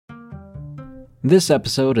This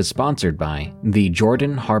episode is sponsored by The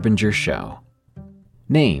Jordan Harbinger Show.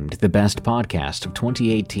 Named the best podcast of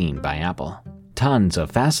 2018 by Apple. Tons of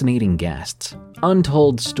fascinating guests.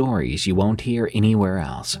 Untold stories you won't hear anywhere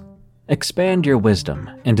else. Expand your wisdom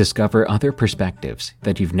and discover other perspectives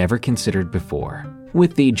that you've never considered before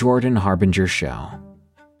with The Jordan Harbinger Show.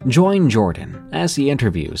 Join Jordan as he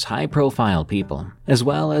interviews high-profile people as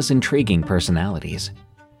well as intriguing personalities.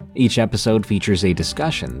 Each episode features a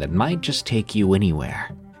discussion that might just take you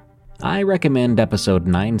anywhere. I recommend episode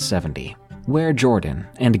 970, where Jordan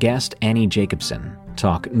and guest Annie Jacobson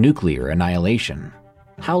talk nuclear annihilation.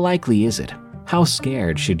 How likely is it? How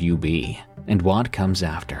scared should you be? And what comes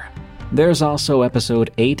after? There's also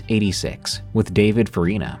episode 886 with David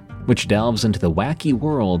Farina, which delves into the wacky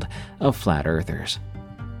world of flat earthers.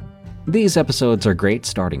 These episodes are great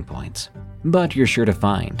starting points, but you're sure to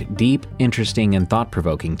find deep, interesting, and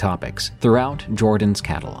thought-provoking topics throughout Jordan's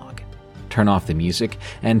catalog. Turn off the music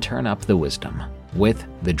and turn up the wisdom with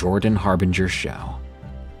The Jordan Harbinger Show.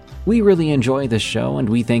 We really enjoy this show and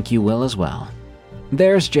we think you will as well.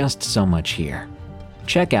 There's just so much here.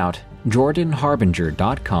 Check out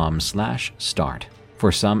jordanharbinger.com/start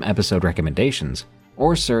for some episode recommendations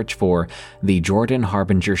or search for The Jordan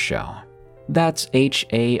Harbinger Show. That's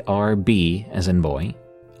HARB as in boy,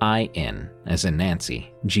 IN as in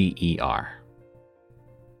Nancy, GER.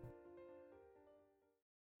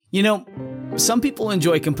 You know, some people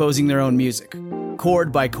enjoy composing their own music,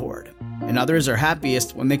 chord by chord, and others are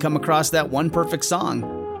happiest when they come across that one perfect song.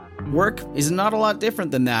 Work is not a lot different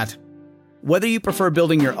than that. Whether you prefer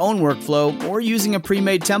building your own workflow or using a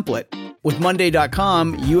pre-made template, with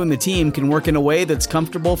Monday.com, you and the team can work in a way that's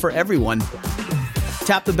comfortable for everyone.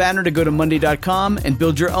 Tap the banner to go to Monday.com and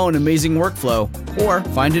build your own amazing workflow, or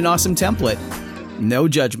find an awesome template. No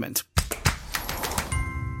judgment.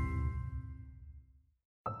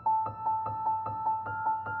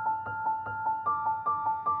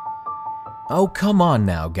 Oh, come on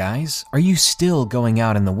now, guys. Are you still going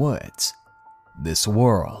out in the woods? This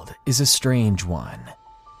world is a strange one.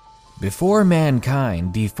 Before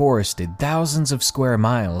mankind deforested thousands of square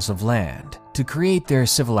miles of land to create their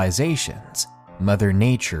civilizations, Mother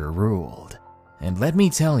Nature ruled. And let me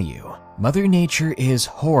tell you, Mother Nature is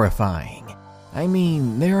horrifying. I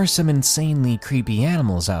mean, there are some insanely creepy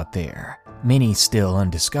animals out there, many still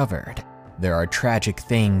undiscovered. There are tragic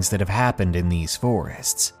things that have happened in these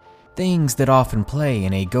forests. Things that often play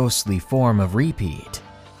in a ghostly form of repeat.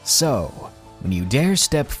 So, when you dare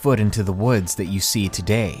step foot into the woods that you see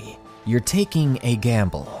today, you're taking a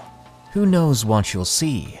gamble. Who knows what you'll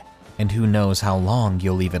see, and who knows how long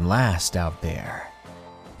you'll even last out there.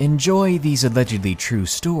 Enjoy these allegedly true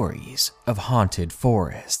stories of haunted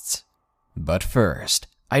forests. But first,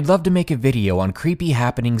 I'd love to make a video on creepy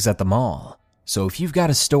happenings at the mall, so if you've got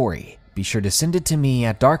a story, be sure to send it to me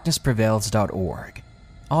at darknessprevails.org.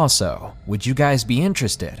 Also, would you guys be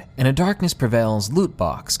interested in a Darkness Prevails loot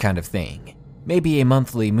box kind of thing? Maybe a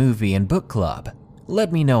monthly movie and book club?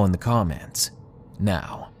 Let me know in the comments.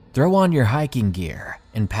 Now, throw on your hiking gear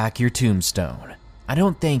and pack your tombstone. I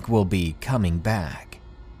don't think we'll be coming back.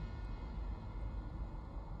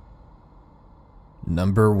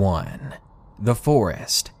 Number 1. The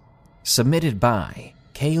Forest. Submitted by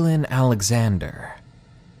Kaylin Alexander.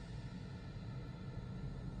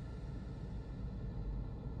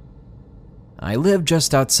 I live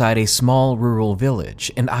just outside a small rural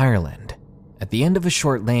village in Ireland. At the end of a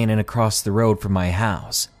short lane and across the road from my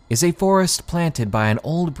house is a forest planted by an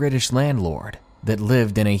old British landlord that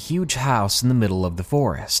lived in a huge house in the middle of the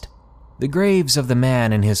forest. The graves of the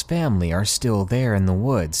man and his family are still there in the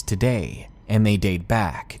woods today, and they date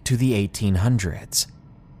back to the 1800s.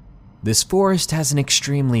 This forest has an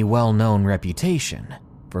extremely well-known reputation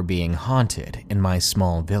for being haunted in my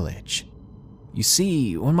small village. You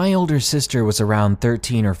see, when my older sister was around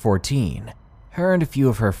 13 or 14, her and a few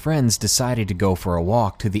of her friends decided to go for a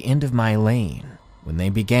walk to the end of my lane when they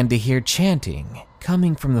began to hear chanting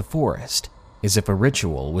coming from the forest as if a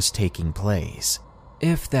ritual was taking place.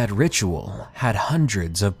 If that ritual had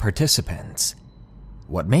hundreds of participants.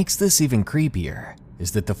 What makes this even creepier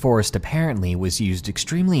is that the forest apparently was used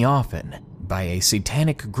extremely often by a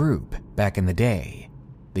satanic group back in the day.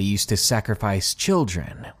 They used to sacrifice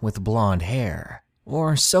children with blonde hair,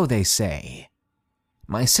 or so they say.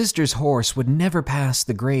 My sister's horse would never pass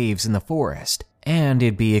the graves in the forest, and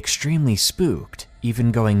it'd be extremely spooked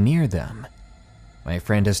even going near them. My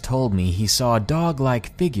friend has told me he saw a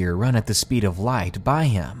dog-like figure run at the speed of light by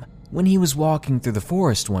him when he was walking through the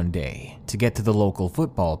forest one day to get to the local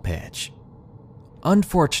football pitch.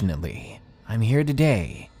 Unfortunately, I'm here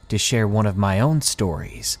today to share one of my own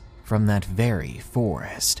stories from that very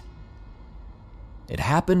forest. It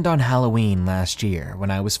happened on Halloween last year when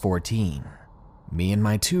I was 14. Me and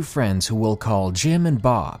my two friends, who we'll call Jim and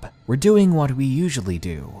Bob, were doing what we usually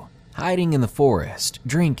do, hiding in the forest,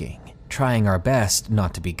 drinking, trying our best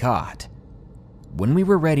not to be caught. When we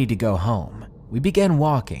were ready to go home, we began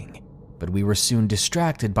walking, but we were soon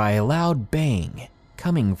distracted by a loud bang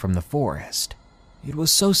coming from the forest. It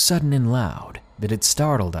was so sudden and loud that it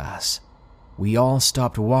startled us. We all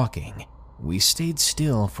stopped walking. We stayed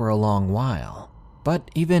still for a long while,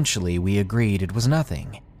 but eventually we agreed it was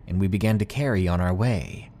nothing, and we began to carry on our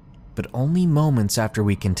way. But only moments after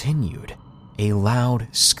we continued, a loud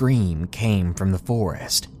scream came from the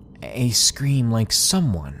forest. A scream like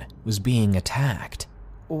someone was being attacked.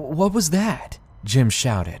 "What was that?" Jim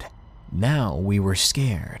shouted. Now we were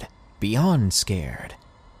scared, beyond scared.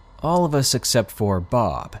 All of us except for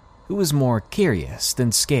Bob, who was more curious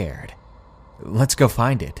than scared. "Let's go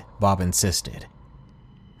find it," Bob insisted.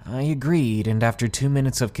 I agreed, and after 2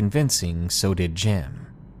 minutes of convincing, so did Jim.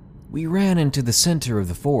 We ran into the center of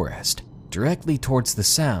the forest, directly towards the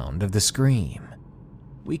sound of the scream.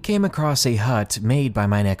 We came across a hut made by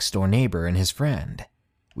my next-door neighbor and his friend.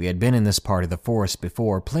 We had been in this part of the forest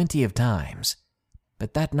before plenty of times,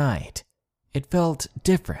 but that night, it felt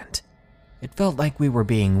different. It felt like we were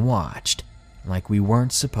being watched, like we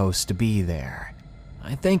weren't supposed to be there.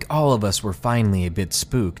 I think all of us were finally a bit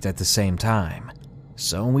spooked at the same time,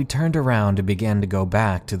 so we turned around and began to go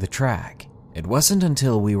back to the track. It wasn't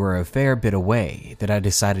until we were a fair bit away that I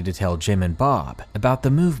decided to tell Jim and Bob about the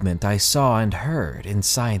movement I saw and heard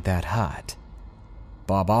inside that hut.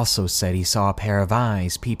 Bob also said he saw a pair of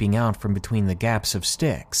eyes peeping out from between the gaps of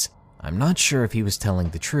sticks. I'm not sure if he was telling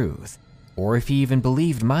the truth, or if he even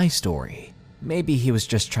believed my story. Maybe he was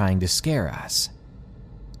just trying to scare us.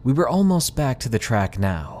 We were almost back to the track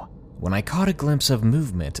now, when I caught a glimpse of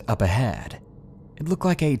movement up ahead. It looked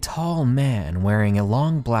like a tall man wearing a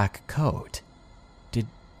long black coat.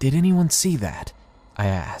 Did anyone see that?" I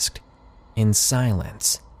asked. In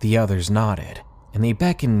silence, the others nodded, and they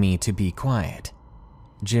beckoned me to be quiet.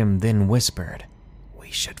 Jim then whispered, "We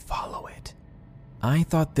should follow it." I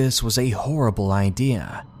thought this was a horrible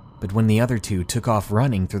idea, but when the other two took off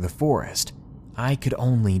running through the forest, I could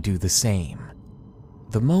only do the same.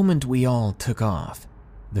 The moment we all took off,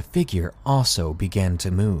 the figure also began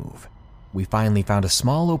to move. We finally found a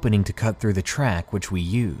small opening to cut through the track, which we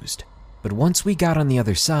used. But once we got on the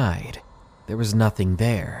other side, there was nothing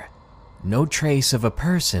there. No trace of a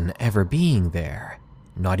person ever being there,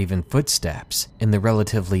 not even footsteps in the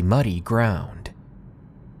relatively muddy ground.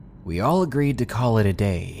 We all agreed to call it a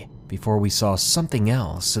day before we saw something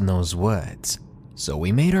else in those woods, so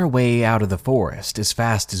we made our way out of the forest as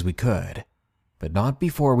fast as we could, but not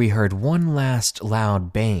before we heard one last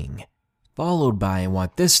loud bang, followed by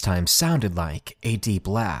what this time sounded like a deep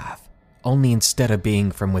laugh, only instead of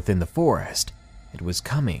being from within the forest, it was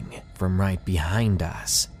coming from right behind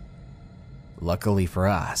us. Luckily for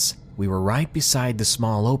us, we were right beside the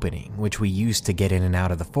small opening which we used to get in and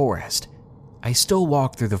out of the forest. I still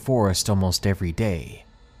walk through the forest almost every day,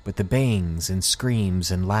 but the bangs and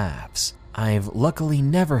screams and laughs, I've luckily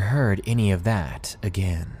never heard any of that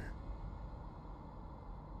again.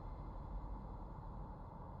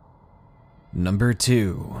 Number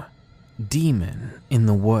 2. Demon in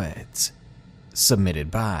the Woods.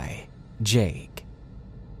 Submitted by Jake.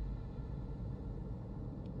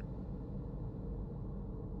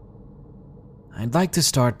 I'd like to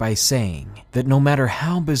start by saying that no matter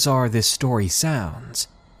how bizarre this story sounds,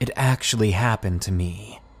 it actually happened to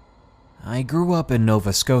me. I grew up in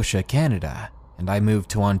Nova Scotia, Canada, and I moved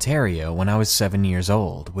to Ontario when I was 7 years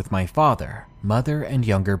old with my father, mother, and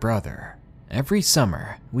younger brother. Every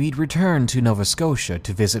summer, we'd return to Nova Scotia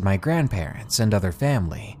to visit my grandparents and other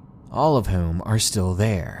family, all of whom are still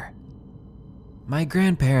there. My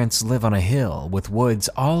grandparents live on a hill with woods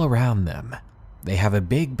all around them. They have a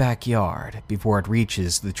big backyard before it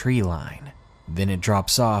reaches the tree line. Then it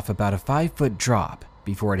drops off about a 5-foot drop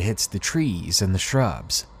before it hits the trees and the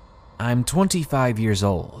shrubs. I'm 25 years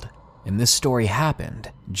old, and this story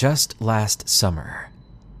happened just last summer.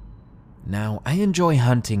 Now, I enjoy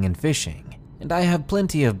hunting and fishing, and I have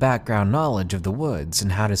plenty of background knowledge of the woods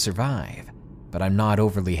and how to survive, but I'm not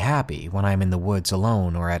overly happy when I'm in the woods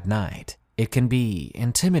alone or at night. It can be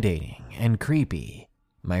intimidating and creepy.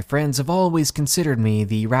 My friends have always considered me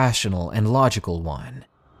the rational and logical one.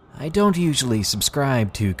 I don't usually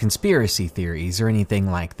subscribe to conspiracy theories or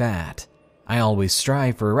anything like that. I always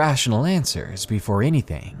strive for rational answers before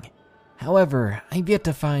anything. However, I've yet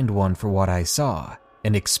to find one for what I saw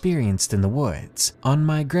and experienced in the woods on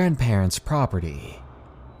my grandparents' property.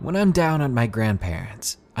 When I'm down at my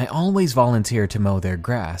grandparents', I always volunteer to mow their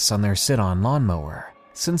grass on their sit-on lawnmower,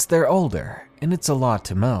 since they're older and it's a lot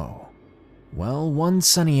to mow. Well, one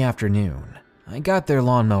sunny afternoon, I got their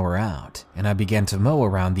lawnmower out and I began to mow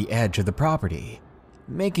around the edge of the property,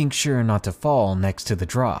 making sure not to fall next to the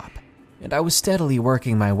drop, and I was steadily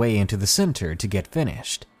working my way into the center to get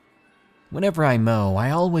finished. Whenever I mow, I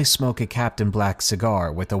always smoke a Captain Black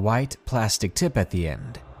cigar with a white plastic tip at the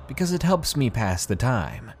end, because it helps me pass the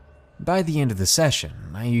time. By the end of the session,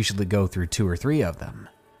 I usually go through 2 or 3 of them.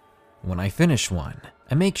 When I finish one,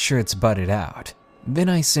 I make sure it's budded out. Then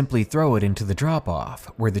I simply throw it into the drop-off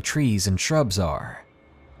where the trees and shrubs are.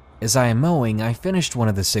 As I am mowing, I finished one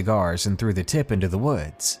of the cigars and threw the tip into the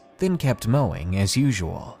woods, then kept mowing as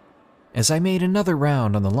usual. As I made another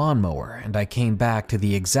round on the lawnmower and I came back to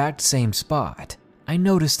the exact same spot, I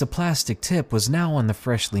noticed the plastic tip was now on the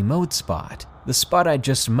freshly mowed spot, the spot I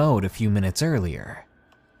just mowed a few minutes earlier.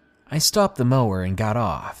 I stopped the mower and got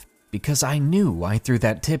off, because I knew I threw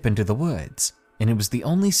that tip into the woods, and it was the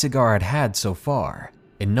only cigar I'd had so far,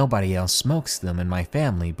 and nobody else smokes them in my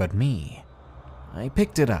family but me. I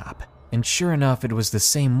picked it up, and sure enough it was the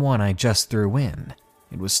same one I just threw in.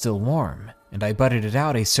 It was still warm, and I butted it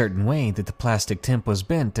out a certain way that the plastic tip was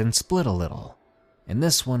bent and split a little, and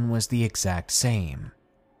this one was the exact same.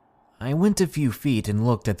 I went a few feet and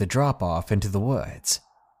looked at the drop-off into the woods,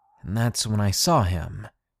 and that's when I saw him,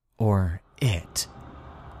 or it.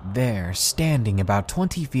 There, standing about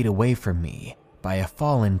 20 feet away from me, by a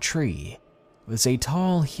fallen tree, was a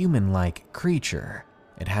tall human-like creature.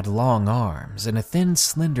 It had long arms and a thin,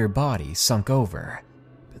 slender body sunk over.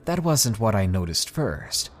 But that wasn't what I noticed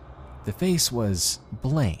first. The face was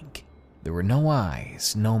blank. There were no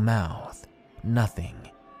eyes, no mouth, nothing,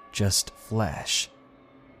 just flesh.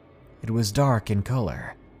 It was dark in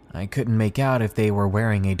color. I couldn't make out if they were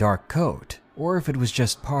wearing a dark coat or if it was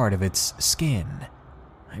just part of its skin.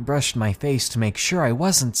 I brushed my face to make sure I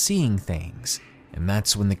wasn't seeing things, and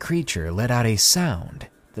that's when the creature let out a sound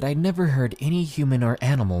that I'd never heard any human or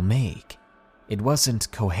animal make. It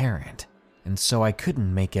wasn't coherent, and so I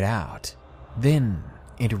couldn't make it out. Then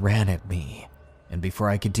it ran at me, and before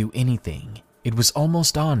I could do anything, it was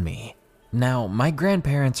almost on me. Now, my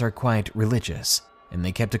grandparents are quite religious, and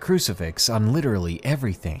they kept a crucifix on literally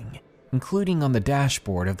everything, including on the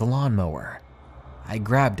dashboard of the lawnmower. I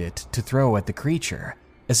grabbed it to throw at the creature,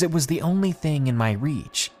 as it was the only thing in my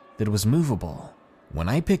reach that was movable. When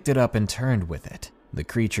I picked it up and turned with it, the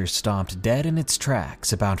creature stopped dead in its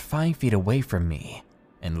tracks about 5 feet away from me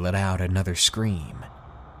and let out another scream.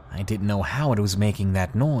 I didn't know how it was making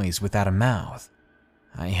that noise without a mouth.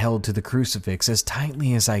 I held to the crucifix as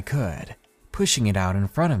tightly as I could, pushing it out in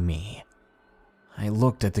front of me. I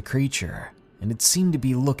looked at the creature, and it seemed to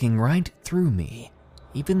be looking right through me,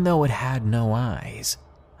 even though it had no eyes.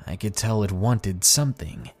 I could tell it wanted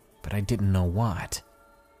something, but I didn't know what.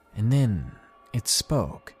 And then it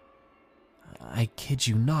spoke. I kid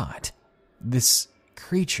you not. This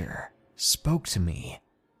creature spoke to me.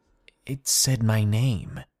 It said my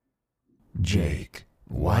name. Jake,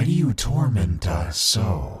 why do you torment us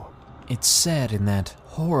so? It said in that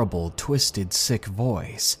horrible, twisted, sick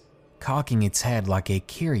voice, cocking its head like a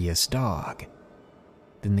curious dog.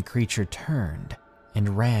 Then the creature turned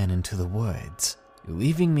and ran into the woods,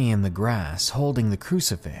 leaving me in the grass holding the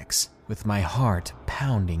crucifix with my heart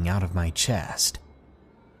pounding out of my chest.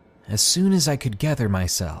 As soon as I could gather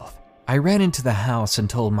myself, I ran into the house and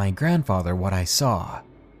told my grandfather what I saw,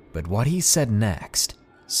 but what he said next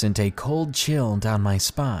sent a cold chill down my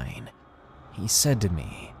spine. He said to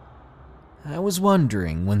me, "I was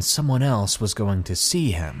wondering when someone else was going to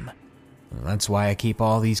see him. That's why I keep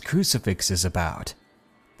all these crucifixes about.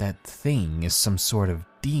 That thing is some sort of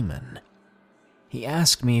demon." He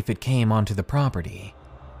asked me if it came onto the property.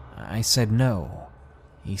 I said no.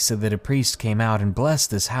 He said that a priest came out and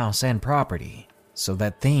blessed this house and property, so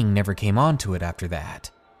that thing never came onto it after that.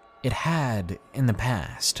 It had in the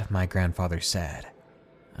past, my grandfather said.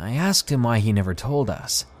 I asked him why he never told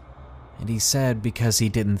us, and he said because he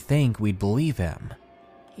didn't think we'd believe him.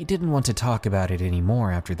 He didn't want to talk about it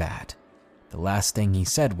anymore after that. The last thing he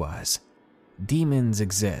said was, "Demons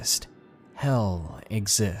exist, hell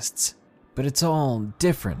exists, but it's all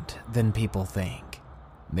different than people think.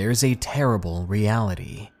 There's a terrible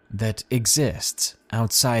reality that exists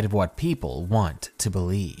outside of what people want to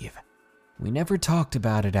believe." We never talked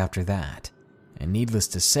about it after that, and needless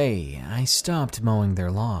to say, I stopped mowing their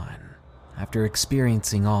lawn. After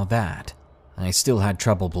experiencing all that, I still had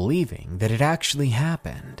trouble believing that it actually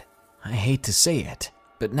happened. I hate to say it,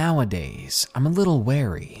 but nowadays I'm a little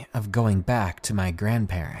wary of going back to my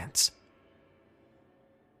grandparents.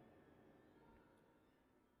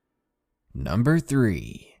 Number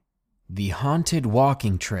 3. The Haunted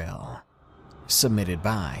Walking Trail, submitted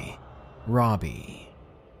by Robbie.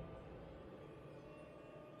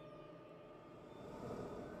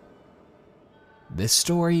 This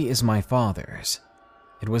story is my father's.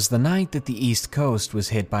 It was the night that the East Coast was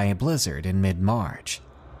hit by a blizzard in mid-March.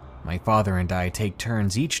 My father and I take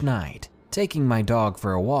turns each night, taking my dog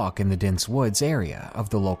for a walk in the dense woods area of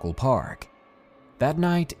the local park. That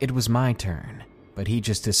night, it was my turn, but he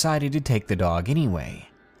just decided to take the dog anyway.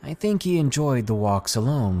 I think he enjoyed the walks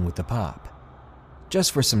alone with the pup.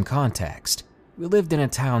 Just for some context, we lived in a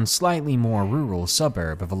town slightly more rural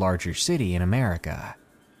suburb of a larger city in America.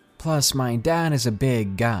 Plus, my dad is a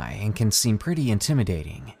big guy and can seem pretty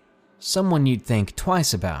intimidating. Someone you'd think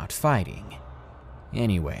twice about fighting.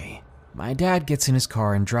 Anyway, my dad gets in his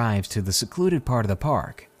car and drives to the secluded part of the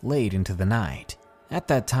park late into the night. At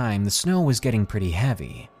that time, the snow was getting pretty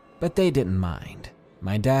heavy, but they didn't mind.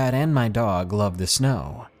 My dad and my dog love the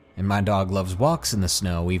snow, and my dog loves walks in the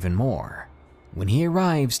snow even more. When he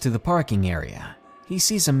arrives to the parking area, he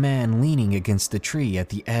sees a man leaning against the tree at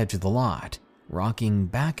the edge of the lot, rocking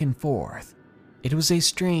back and forth. It was a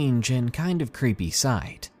strange and kind of creepy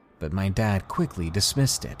sight, but my dad quickly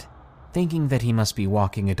dismissed it, thinking that he must be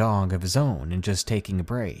walking a dog of his own and just taking a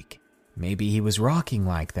break. Maybe he was rocking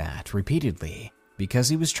like that repeatedly because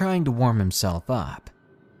he was trying to warm himself up.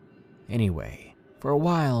 Anyway, for a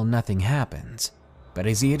while nothing happens, but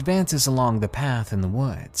as he advances along the path in the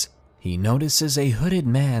woods, he notices a hooded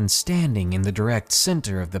man standing in the direct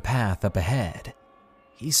center of the path up ahead.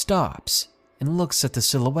 He stops and looks at the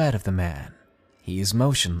silhouette of the man. He is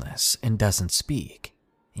motionless and doesn't speak,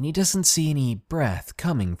 and he doesn't see any breath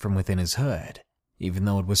coming from within his hood. Even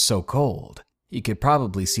though it was so cold, he could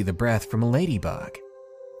probably see the breath from a ladybug.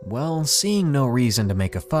 Well, seeing no reason to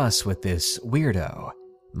make a fuss with this weirdo,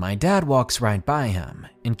 my dad walks right by him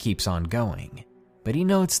and keeps on going, but he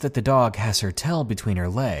notes that the dog has her tail between her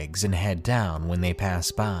legs and head down when they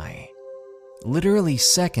pass by. Literally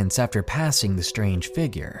seconds after passing the strange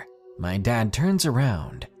figure, my dad turns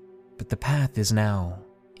around, but the path is now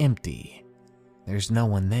empty. There's no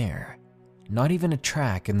one there, not even a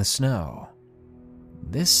track in the snow.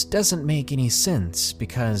 This doesn't make any sense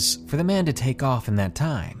because for the man to take off in that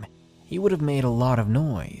time, he would have made a lot of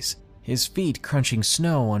noise, his feet crunching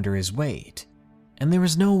snow under his weight, and there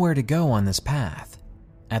was nowhere to go on this path.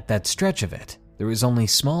 At that stretch of it, there was only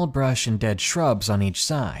small brush and dead shrubs on each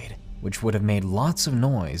side, which would have made lots of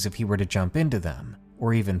noise if he were to jump into them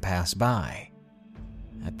or even pass by.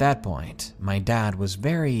 At that point, my dad was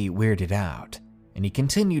very weirded out, and he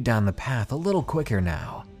continued down the path a little quicker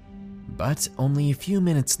now. But only a few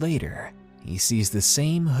minutes later, he sees the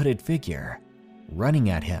same hooded figure running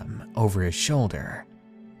at him over his shoulder.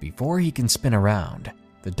 Before he can spin around,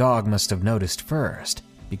 the dog must have noticed first,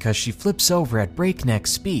 because she flips over at breakneck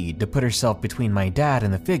speed to put herself between my dad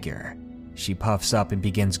and the figure. She puffs up and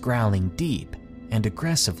begins growling deep and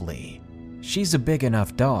aggressively. She's a big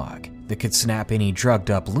enough dog that could snap any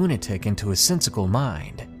drugged-up lunatic into a sensical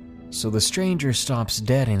mind, so the stranger stops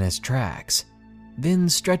dead in his tracks, then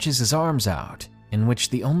stretches his arms out, in which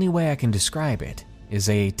the only way I can describe it is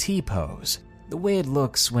a T-pose, the way it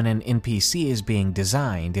looks when an NPC is being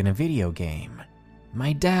designed in a video game.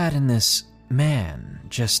 My dad and this man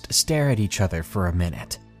just stare at each other for a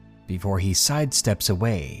minute, before he sidesteps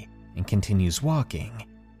away and continues walking,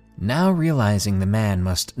 now realizing the man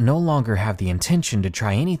must no longer have the intention to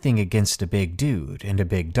try anything against a big dude and a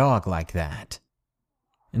big dog like that.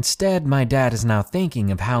 Instead, my dad is now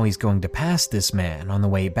thinking of how he's going to pass this man on the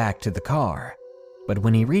way back to the car, but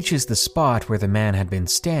when he reaches the spot where the man had been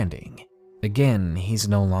standing, again, he's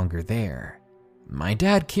no longer there. My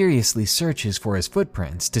dad curiously searches for his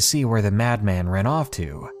footprints to see where the madman ran off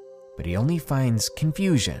to, but he only finds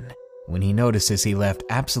confusion when he notices he left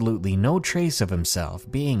absolutely no trace of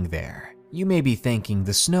himself being there. You may be thinking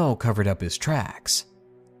the snow covered up his tracks.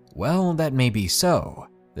 Well, that may be so.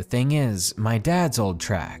 The thing is, my dad's old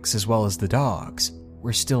tracks, as well as the dog's,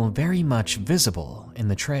 were still very much visible in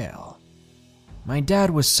the trail. My dad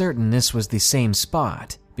was certain this was the same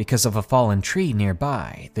spot because of a fallen tree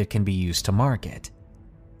nearby that can be used to mark it.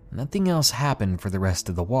 Nothing else happened for the rest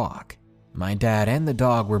of the walk. My dad and the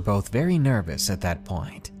dog were both very nervous at that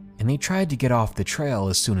point, and they tried to get off the trail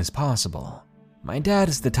as soon as possible. My dad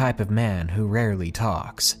is the type of man who rarely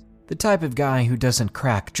talks, the type of guy who doesn't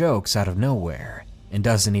crack jokes out of nowhere, and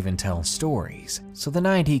doesn't even tell stories. So the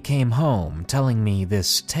night he came home telling me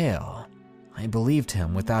this tale, I believed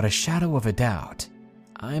him without a shadow of a doubt.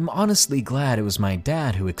 I'm honestly glad it was my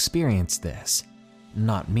dad who experienced this,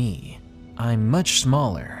 not me. I'm much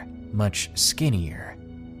smaller, much skinnier,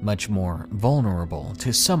 much more vulnerable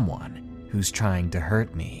to someone who's trying to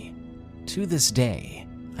hurt me. To this day,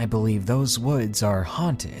 I believe those woods are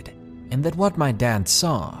haunted and that what my dad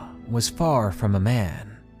saw was far from a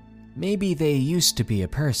man. Maybe they used to be a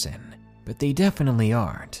person, but they definitely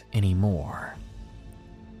aren't anymore.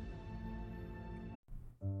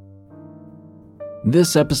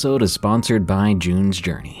 This episode is sponsored by June's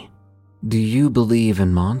Journey. Do you believe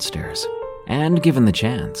in monsters? And given the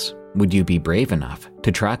chance, would you be brave enough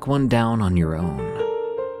to track one down on your own?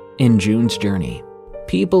 In June's Journey,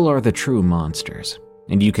 people are the true monsters,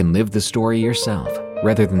 and you can live the story yourself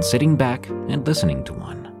rather than sitting back and listening to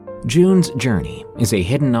one. June's Journey is a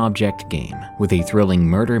hidden object game with a thrilling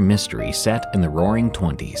murder mystery set in the Roaring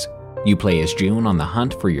 '20s. You play as June on the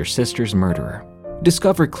hunt for your sister's murderer.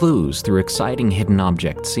 Discover clues through exciting hidden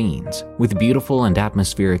object scenes with beautiful and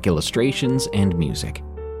atmospheric illustrations and music.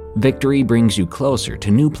 Victory brings you closer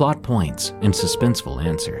to new plot points and suspenseful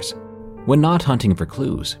answers. When not hunting for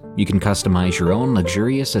clues, you can customize your own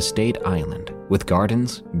luxurious estate island with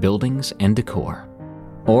gardens, buildings, and decor.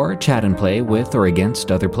 Or chat and play with or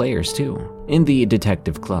against other players too, in the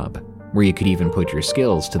Detective Club, where you could even put your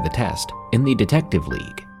skills to the test in the Detective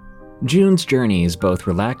League. June's Journey is both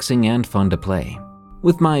relaxing and fun to play.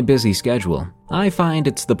 With my busy schedule, I find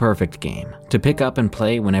it's the perfect game to pick up and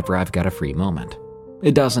play whenever I've got a free moment.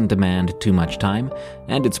 It doesn't demand too much time,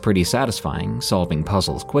 and it's pretty satisfying solving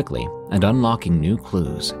puzzles quickly and unlocking new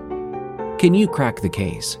clues. Can you crack the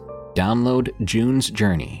case? Download June's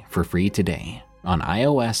Journey for free today on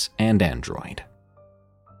iOS and Android.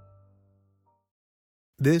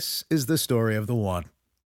 This is the story of the one.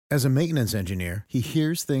 As a maintenance engineer, he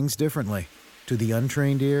hears things differently. To the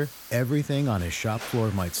untrained ear, everything on his shop floor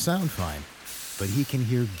might sound fine, but he can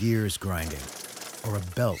hear gears grinding or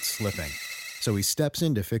a belt slipping. So he steps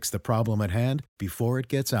in to fix the problem at hand before it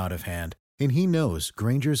gets out of hand. And he knows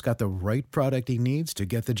Grainger's got the right product he needs to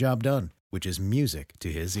get the job done, which is music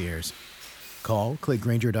to his ears. Call, click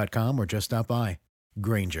Grainger.com, or just stop by.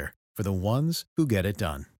 Grainger, for the ones who get it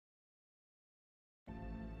done.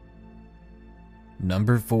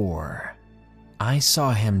 Number 4. I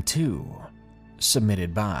Saw Him Too.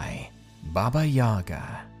 Submitted by Baba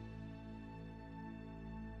Yaga.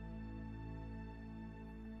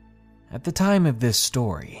 At the time of this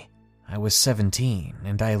story, I was 17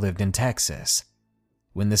 and I lived in Texas.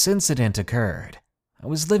 When this incident occurred, I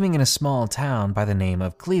was living in a small town by the name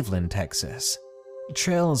of Cleveland, Texas.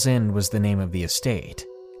 Trails End was the name of the estate.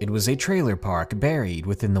 It was a trailer park buried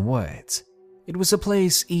within the woods. It was a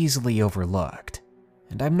place easily overlooked,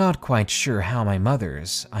 and I'm not quite sure how my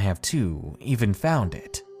mother's, I have two, even found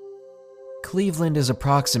it. Cleveland is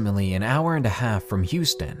approximately an hour and a half from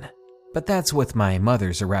Houston, but that's with my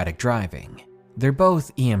mother's erratic driving. They're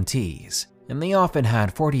both EMTs, and they often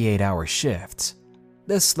had 48-hour shifts.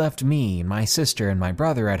 This left me, my sister, and my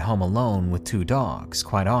brother at home alone with 2 dogs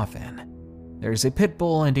quite often. There's a pit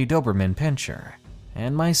bull and a Doberman Pinscher,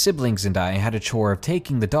 and my siblings and I had a chore of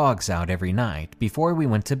taking the dogs out every night before we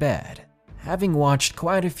went to bed. Having watched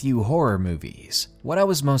quite a few horror movies, what I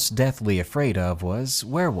was most deathly afraid of was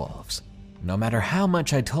werewolves. No matter how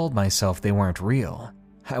much I told myself they weren't real,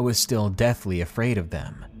 I was still deathly afraid of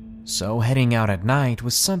them. So heading out at night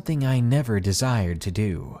was something I never desired to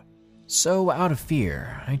do. So out of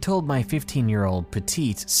fear, I told my 15-year-old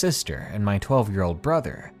petite sister and my 12-year-old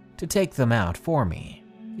brother to take them out for me,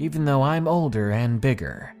 even though I'm older and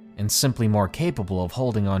bigger, and simply more capable of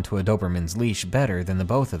holding onto a Doberman's leash better than the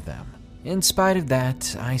both of them. In spite of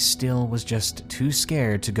that, I still was just too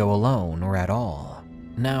scared to go alone or at all.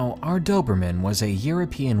 Now, our Doberman was a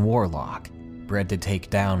European warlock, bred to take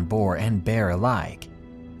down boar and bear alike.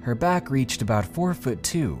 Her back reached about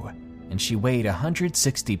 4'2", and she weighed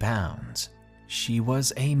 160 pounds. She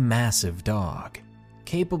was a massive dog,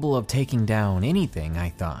 capable of taking down anything,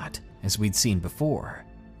 I thought, as we'd seen before.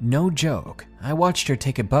 No joke, I watched her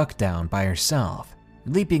take a buck down by herself,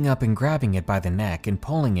 leaping up and grabbing it by the neck and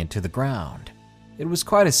pulling it to the ground. It was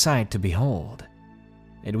quite a sight to behold.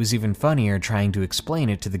 It was even funnier trying to explain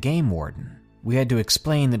it to the game warden. We had to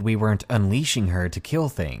explain that we weren't unleashing her to kill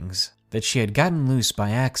things, that she had gotten loose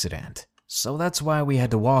by accident, so that's why we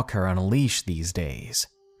had to walk her on a leash these days.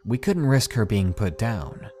 We couldn't risk her being put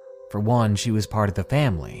down. For one, she was part of the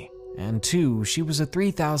family, and 2, she was a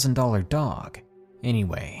 $3,000 dog.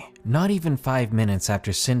 Anyway, not even 5 minutes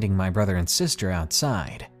after sending my brother and sister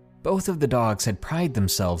outside, both of the dogs had pried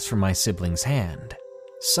themselves from my sibling's hand.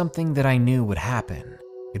 Something that I knew would happen.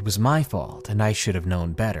 It was my fault and I should have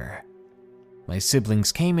known better. My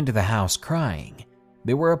siblings came into the house crying.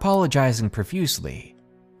 They were apologizing profusely.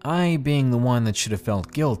 I, being the one that should have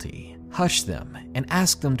felt guilty, hushed them and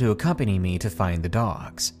asked them to accompany me to find the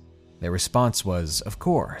dogs. Their response was, of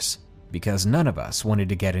course. because none of us wanted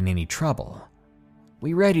to get in any trouble.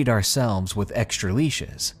 We readied ourselves with extra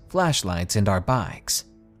leashes, flashlights, and our bikes.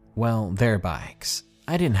 Well, their bikes.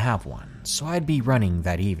 I didn't have one, so I'd be running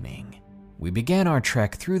that evening. We began our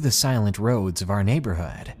trek through the silent roads of our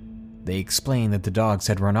neighborhood. They explained that the dogs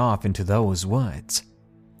had run off into those woods.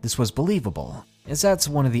 This was believable, as that's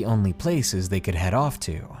one of the only places they could head off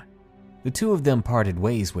to. The two of them parted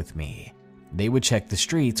ways with me. They would check the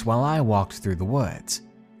streets while I walked through the woods.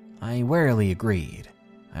 I warily agreed.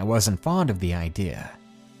 I wasn't fond of the idea,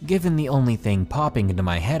 given the only thing popping into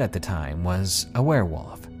my head at the time was a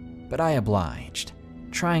werewolf, but I obliged,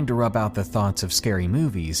 trying to rub out the thoughts of scary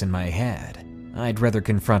movies in my head. I'd rather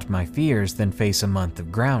confront my fears than face a month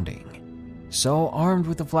of grounding. So, armed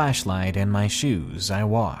with a flashlight and my shoes, I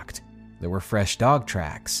walked. There were fresh dog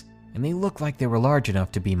tracks, and they looked like they were large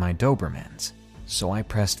enough to be my Dobermans, so I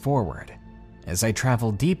pressed forward. As I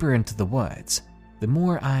traveled deeper into the woods, the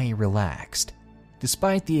more I relaxed.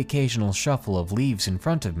 Despite the occasional shuffle of leaves in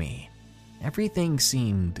front of me, everything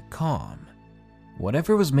seemed calm.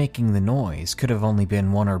 Whatever was making the noise could have only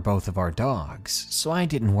been one or both of our dogs, so I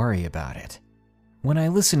didn't worry about it. When I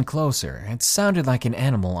listened closer, it sounded like an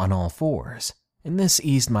animal on all fours, and this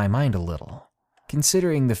eased my mind a little,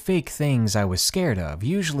 considering the fake things I was scared of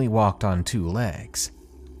usually walked on two legs.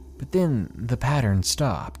 But then the pattern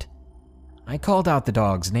stopped. I called out the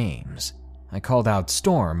dogs' names. I called out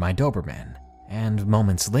Storm, my Doberman, and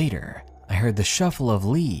moments later, I heard the shuffle of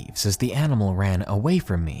leaves as the animal ran away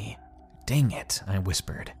from me. "Dang it," I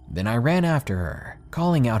whispered. Then I ran after her,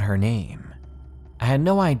 calling out her name. I had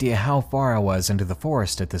no idea how far I was into the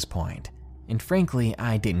forest at this point, and frankly,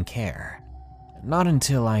 I didn't care. Not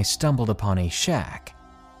until I stumbled upon a shack.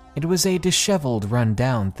 It was a disheveled,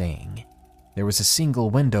 run-down thing. There was a single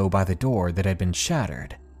window by the door that had been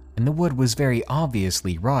shattered, and the wood was very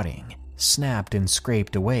obviously rotting, snapped and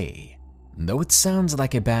scraped away. Though it sounds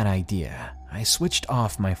like a bad idea, I switched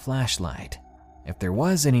off my flashlight. If there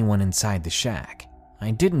was anyone inside the shack,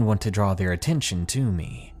 I didn't want to draw their attention to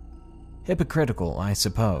me. Hypocritical, I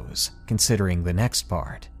suppose, considering the next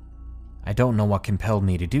part. I don't know what compelled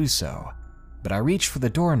me to do so, but I reached for the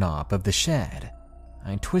doorknob of the shed.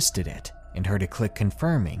 I twisted it and heard a click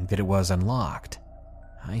confirming that it was unlocked.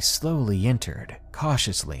 I slowly entered,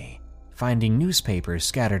 cautiously, finding newspapers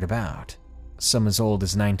scattered about, some as old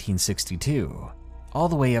as 1962, all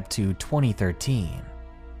the way up to 2013.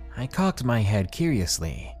 I cocked my head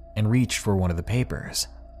curiously and reached for one of the papers.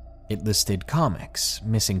 It listed comics,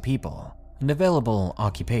 missing people, and available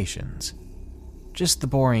occupations. Just the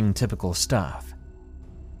boring, typical stuff.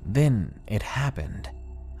 Then it happened.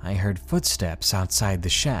 I heard footsteps outside the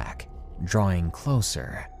shack, drawing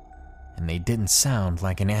closer, and they didn't sound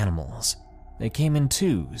like an animal's. They came in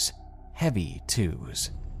twos, heavy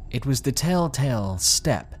twos. It was the telltale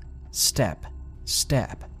step, step,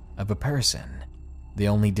 step of a person. The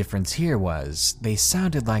only difference here was they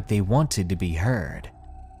sounded like they wanted to be heard.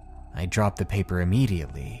 I dropped the paper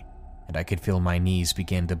immediately, and I could feel my knees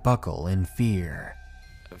begin to buckle in fear.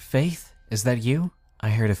 "Faith, is that you?"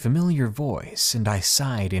 I heard a familiar voice, and I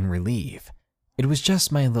sighed in relief. It was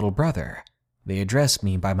just my little brother. They addressed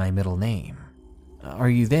me by my middle name. "Are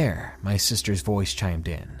you there?" my sister's voice chimed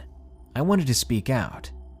in. I wanted to speak out,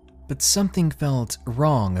 but something felt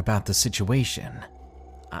wrong about the situation.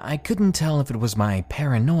 I couldn't tell if it was my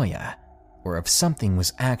paranoia or if something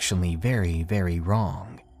was actually very, very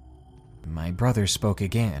wrong. My brother spoke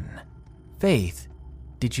again. "Faith,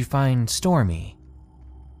 did you find Stormy?"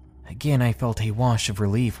 Again, I felt a wash of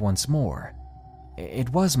relief once more.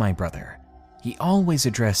 It was my brother. He always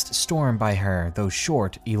addressed Storm by her, though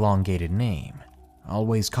short, elongated name,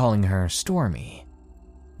 always calling her Stormy.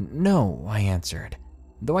 "No," I answered,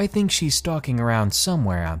 "though I think she's stalking around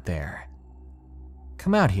somewhere out there."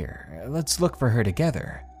 "Come out here, let's look for her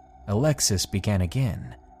together," Alexis began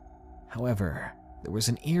again. However, there was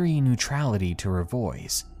an eerie neutrality to her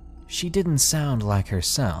voice. She didn't sound like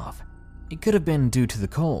herself. It could have been due to the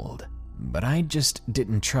cold, but I just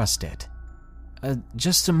didn't trust it.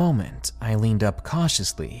 Just a moment, I leaned up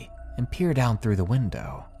cautiously and peered out through the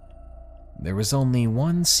window. There was only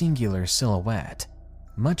one singular silhouette,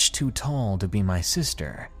 much too tall to be my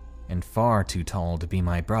sister, and far too tall to be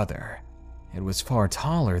my brother. It was far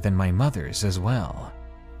taller than my mother's as well.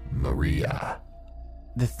 "Maria."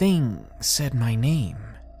 The thing said my name,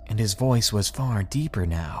 and his voice was far deeper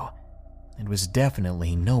now. It was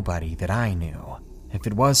definitely nobody that I knew. If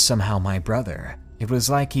it was somehow my brother, it was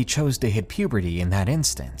like he chose to hit puberty in that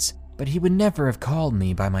instance, but he would never have called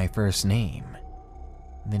me by my first name.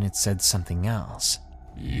 Then it said something else.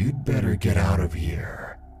 "You'd better get out of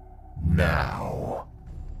here. Now."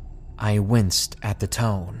 I winced at the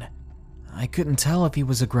tone. I couldn't tell if he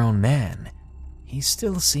was a grown man. He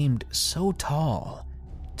still seemed so tall,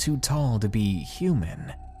 too tall to be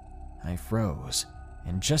human. I froze,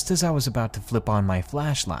 and just as I was about to flip on my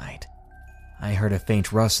flashlight, I heard a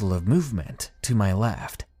faint rustle of movement to my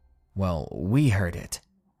left. Well, we heard it.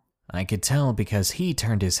 I could tell because he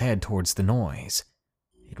turned his head towards the noise.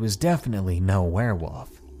 It was definitely no werewolf,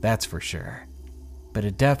 that's for sure. But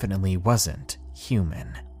it definitely wasn't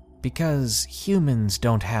human, because humans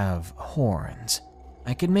don't have horns.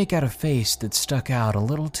 I could make out a face that stuck out a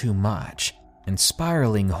little too much, and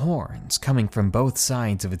spiraling horns coming from both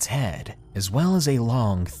sides of its head, as well as a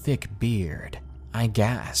long, thick beard. I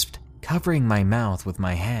gasped, covering my mouth with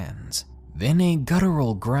my hands. Then a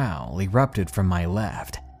guttural growl erupted from my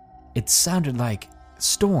left. It sounded like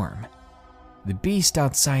Storm. The beast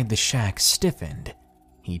outside the shack stiffened.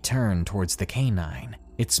 He turned towards the canine,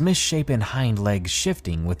 its misshapen hind legs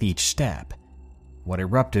shifting with each step. What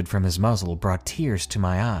erupted from his muzzle brought tears to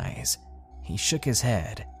my eyes. He shook his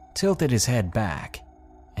head, tilted his head back,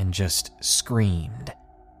 and just screamed.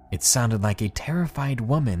 It sounded like a terrified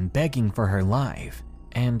woman begging for her life,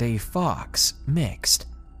 and a fox mixed.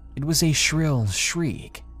 It was a shrill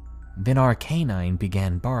shriek. Then our canine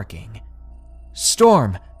began barking.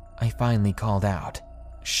 "Storm!" I finally called out.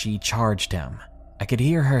 She charged him. I could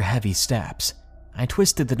hear her heavy steps. I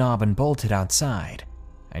twisted the knob and bolted outside.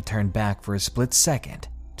 I turned back for a split second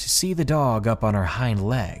to see the dog up on her hind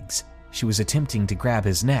legs. She was attempting to grab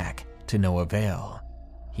his neck, to no avail.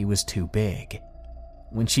 He was too big.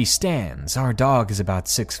 When she stands, our dog is about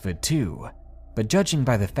 6'2", but judging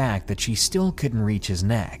by the fact that she still couldn't reach his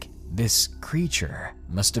neck, this creature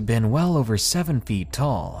must have been well over 7 feet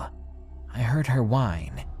tall. I heard her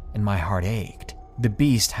whine, and my heart ached. The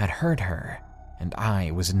beast had hurt her, and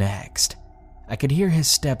I was next. I could hear his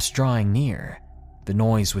steps drawing near. The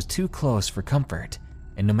noise was too close for comfort,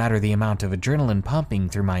 and no matter the amount of adrenaline pumping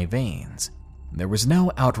through my veins, there was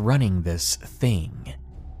no outrunning this thing.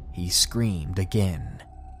 He screamed again.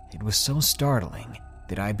 It was so startling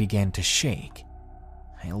that I began to shake.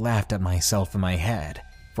 I laughed at myself in my head,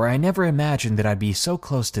 for I never imagined that I'd be so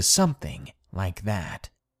close to something like that.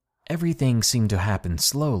 Everything seemed to happen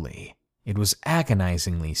slowly. It was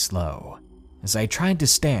agonizingly slow. As I tried to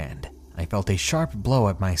stand, I felt a sharp blow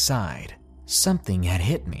at my side. Something had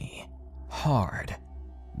hit me, hard.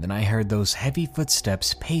 Then I heard those heavy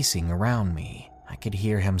footsteps pacing around me. I could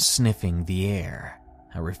hear him sniffing the air.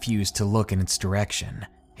 I refused to look in its direction.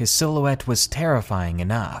 His silhouette was terrifying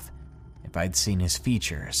enough. If I'd seen his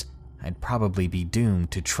features, I'd probably be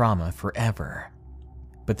doomed to trauma forever.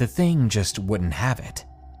 But the thing just wouldn't have it.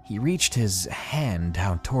 He reached his hand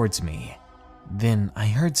out towards me. Then I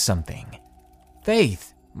heard something.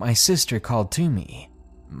 "Faith!" My sister called to me.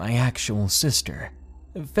 My actual sister.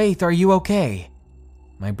 "Faith, are you okay?"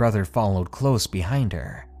 My brother followed close behind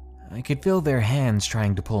her. I could feel their hands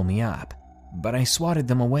trying to pull me up, but I swatted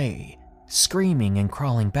them away, screaming and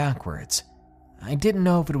crawling backwards. I didn't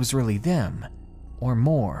know if it was really them, or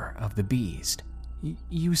more of the beast.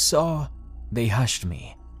 You saw..." They hushed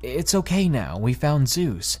me. "It's okay now, we found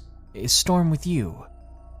Zeus. Is Storm with you?"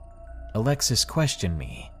 Alexis questioned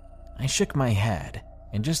me. I shook my head,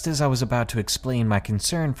 and just as I was about to explain my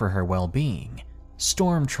concern for her well-being,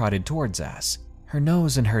 Storm trotted towards us. Her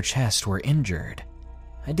nose and her chest were injured.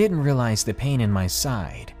 I didn't realize the pain in my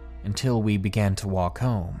side until we began to walk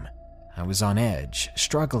home. I was on edge,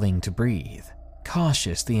 struggling to breathe,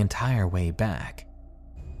 cautious the entire way back.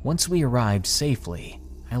 Once we arrived safely,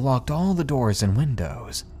 I locked all the doors and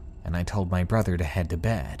windows, and I told my brother to head to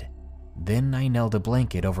bed. Then I nailed a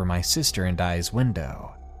blanket over my sister and I's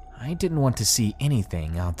window. I didn't want to see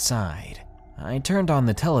anything outside. I turned on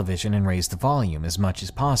the television and raised the volume as much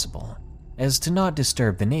as possible, as to not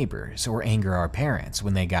disturb the neighbors or anger our parents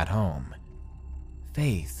when they got home.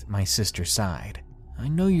 "Faith," my sister sighed, "I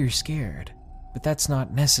know you're scared, but that's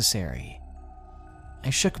not necessary."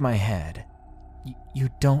 I shook my head. You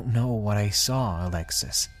don't know what I saw,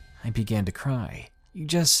 Alexis." I began to cry. You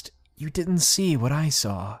didn't see what I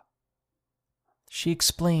saw." She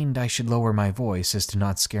explained I should lower my voice as to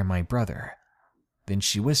not scare my brother. Then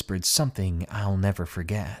she whispered something I'll never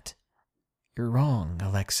forget. "You're wrong,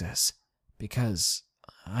 Alexis, because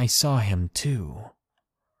I saw him too."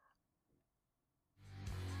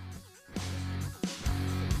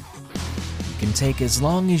 You can take as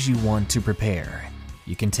long as you want to prepare.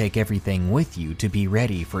 You can take everything with you to be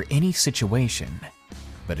ready for any situation,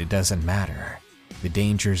 but it doesn't matter. The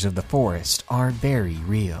dangers of the forest are very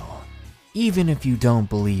real. Even if you don't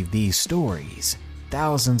believe these stories,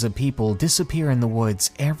 thousands of people disappear in the woods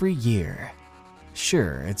every year.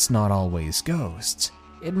 Sure, it's not always ghosts.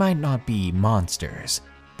 It might not be monsters,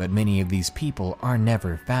 but many of these people are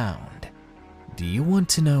never found. Do you want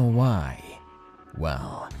to know why?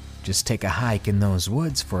 Well, just take a hike in those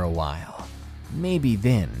woods for a while. Maybe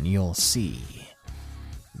then you'll see.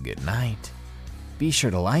 Good night. Be sure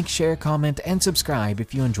to like, share, comment, and subscribe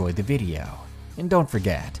if you enjoyed the video. And don't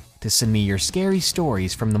forget to send me your scary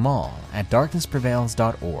stories from the mall at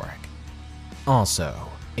darknessprevails.org. Also,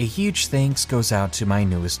 a huge thanks goes out to my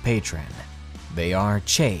newest patron. They are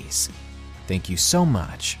Chase. Thank you so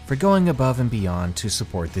much for going above and beyond to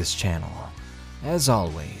support this channel. As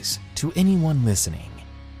always, to anyone listening,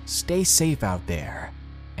 stay safe out there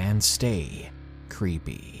and stay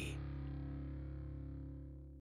creepy.